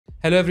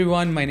Hello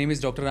everyone, my name is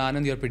Dr.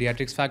 Anand, your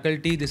pediatrics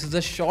faculty. This is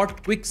a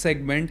short, quick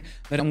segment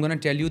where I'm going to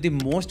tell you the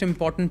most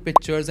important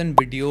pictures and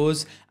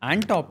videos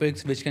and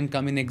topics which can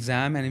come in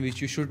exam and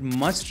which you should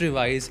must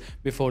revise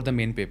before the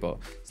main paper.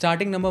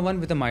 Starting number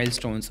 1 with the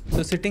milestones.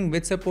 So sitting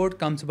with support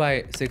comes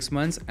by 6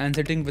 months and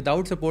sitting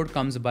without support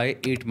comes by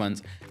 8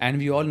 months. And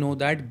we all know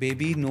that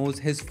baby knows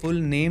his full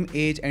name,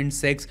 age and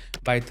sex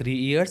by 3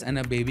 years and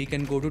a baby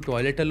can go to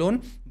toilet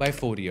alone by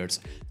 4 years.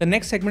 The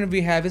next segment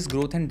we have is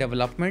growth and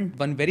development.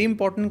 One very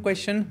important question,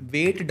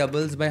 weight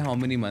doubles by how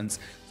many months?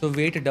 So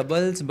weight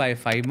doubles by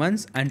 5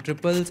 months and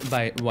triples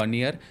by 1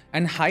 year,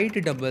 and height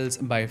doubles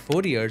by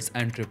 4 years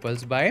and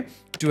triples by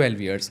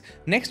 12 years.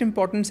 Next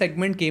important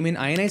segment came in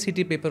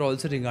INI-CET paper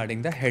also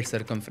regarding the head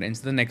circumference.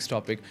 The next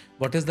topic,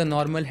 what is the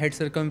normal head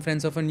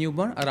circumference of a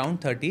newborn?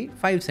 Around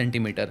 35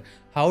 centimeter.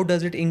 How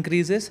does it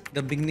increases?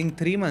 The beginning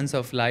 3 months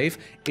of life,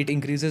 it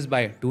increases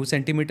by 2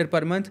 centimeter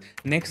per month,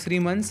 next 3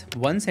 months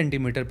 1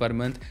 centimeter per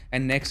month,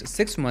 and next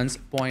 6 months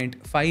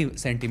 0.5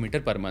 centimeter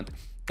per month.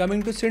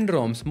 Coming to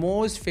syndromes,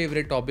 most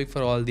favorite topic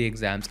for all the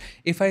exams.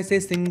 If I say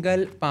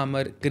single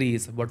palmar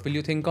crease, what will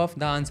you think of?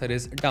 The answer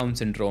is Down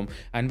syndrome.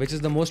 And which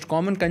is the most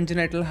common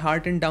congenital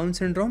heart in Down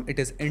syndrome? It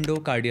is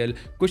endocardial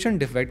cushion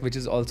defect, which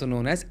is also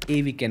known as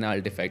AV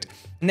canal defect.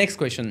 Next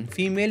question,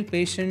 female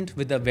patient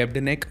with a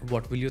webbed neck,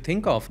 what will you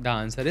think of? The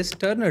answer is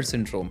Turner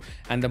syndrome.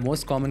 And the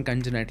most common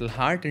congenital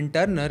heart in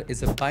Turner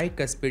is a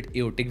bicuspid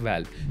aortic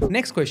valve.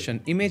 Next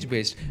question, image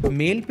based,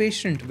 male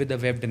patient with a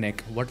webbed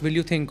neck, what will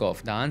you think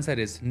of? The answer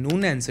is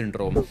Noonan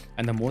syndrome,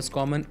 and the most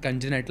common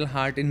congenital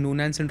heart in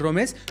Noonan syndrome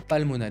is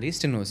pulmonary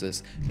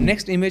stenosis.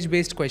 Next image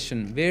based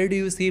question, where do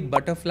you see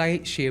butterfly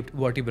shaped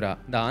vertebra?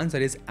 The answer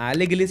is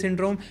Alagille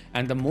syndrome,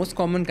 and the most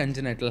common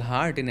congenital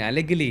heart in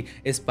Alagille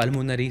is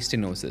pulmonary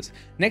stenosis.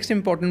 Next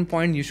important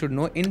point you should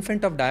know,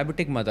 infant of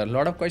diabetic mother.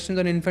 Lot of questions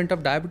on infant of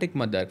diabetic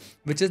mother.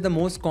 Which is the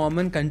most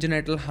common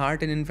congenital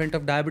heart in infant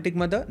of diabetic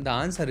mother? The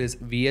answer is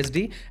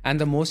VSD, and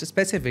the most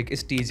specific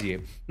is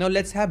TGA. Now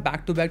let's have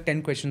back to back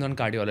 10 questions on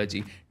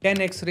cardiology. 10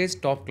 x-rays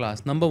top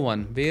class. Number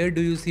 1, where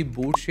do you see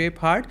boot shaped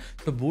heart?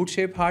 So boot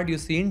shaped heart you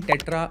see in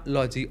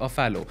tetralogy of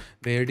Fallow.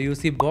 Where do you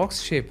see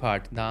box shaped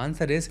heart? The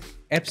answer is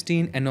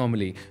Epstein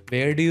anomaly.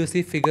 Where do you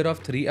see figure of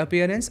 3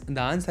 appearance?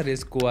 The answer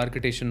is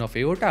coarctation of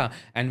aorta.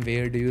 And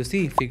where do you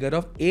see figure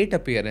of 8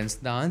 appearance?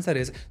 The answer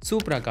is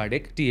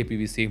supracardiac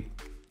TAPVC.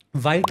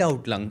 White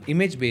out lung,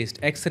 image based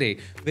X-ray.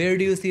 Where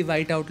do you see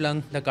white out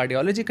lung? The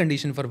cardiology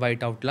condition for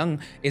white out lung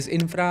is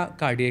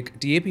infracardiac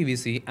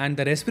TAPVC, and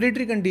the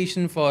respiratory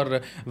condition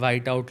for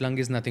white out lung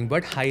is nothing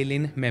but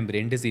hyaline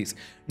membrane disease.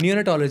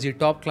 Neonatology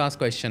top class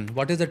question,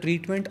 what is the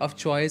treatment of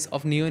choice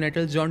of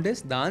neonatal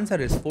jaundice? The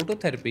answer is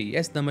phototherapy.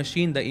 Yes, the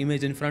machine, the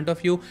image in front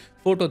of you,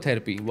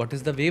 phototherapy. What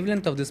is the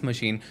wavelength of this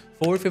machine?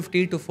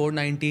 450 to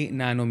 490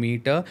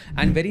 nanometer.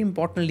 And very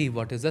importantly,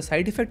 what is the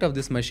side effect of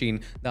this machine?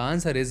 The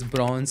answer is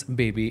bronze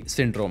baby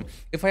syndrome.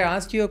 If I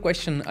ask you a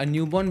question, a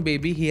newborn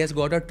baby, he has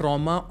got a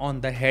trauma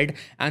on the head,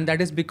 and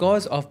that is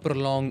because of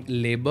prolonged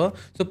labor.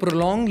 So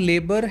prolonged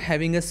labor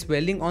having a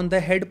swelling on the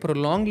head,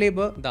 prolonged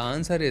labor, the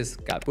answer is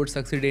caput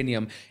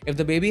succedaneum. If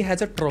the baby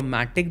has a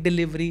traumatic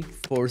delivery,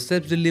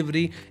 forceps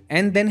delivery,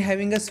 and then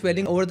having a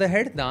swelling over the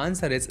head, the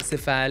answer is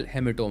cephal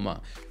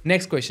hematoma.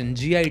 Next question,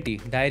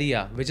 GIT,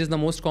 diarrhea. Which is the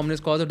most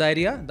commonest cause of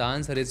diarrhea? The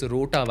answer is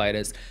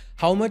rotavirus.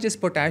 How much is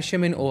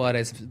potassium in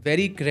ORS?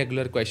 Very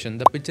regular question.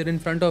 The picture in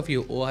front of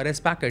you, ORS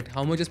packet.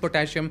 How much is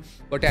potassium?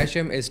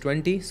 Potassium is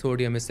 20,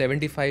 sodium is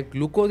 75,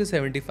 glucose is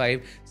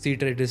 75,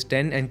 citrate is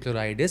 10, and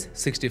chloride is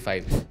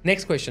 65.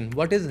 Next question,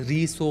 what is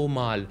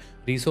Risomal?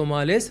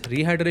 Risomal is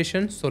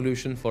rehydration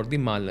solution for the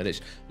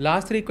malnourished.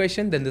 Last 3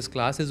 questions, then this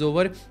class is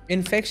over.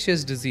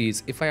 Infectious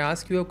disease. If I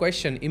ask you a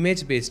question,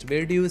 image based,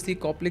 where do you see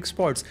Koplik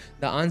spots?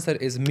 The answer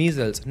is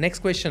measles. Next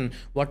question,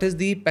 what is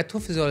the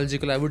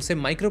pathophysiological, I would say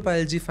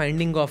microbiology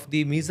finding of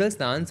the measles?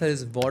 The answer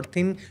is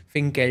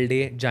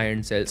Warthin-Finkelday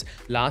giant cells.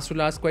 Last to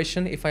last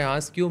question, if I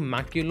ask you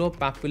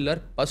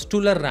maculopapular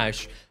pustular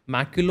rash,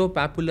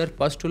 maculopapular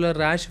pustular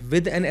rash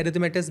with an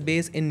erythematous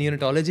base in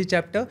neonatology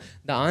chapter,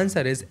 the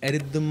answer is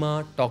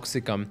erythema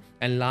toxicum.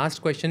 And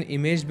last question,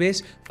 image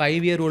based,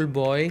 5-year-old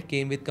boy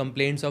came with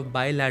complaints of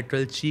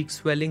bilateral cheek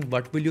swelling.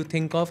 What will you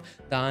think of?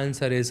 The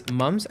answer is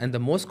mumps, and the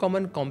most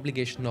common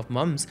complication of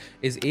mumps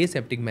is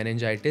aseptic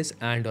meningitis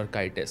and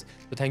orchitis.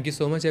 So thank you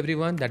so much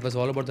everyone. That was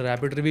all about the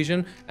rapid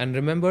revision, and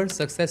remember,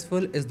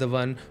 successful is the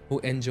one who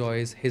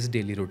enjoys his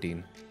daily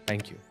routine.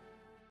 Thank you.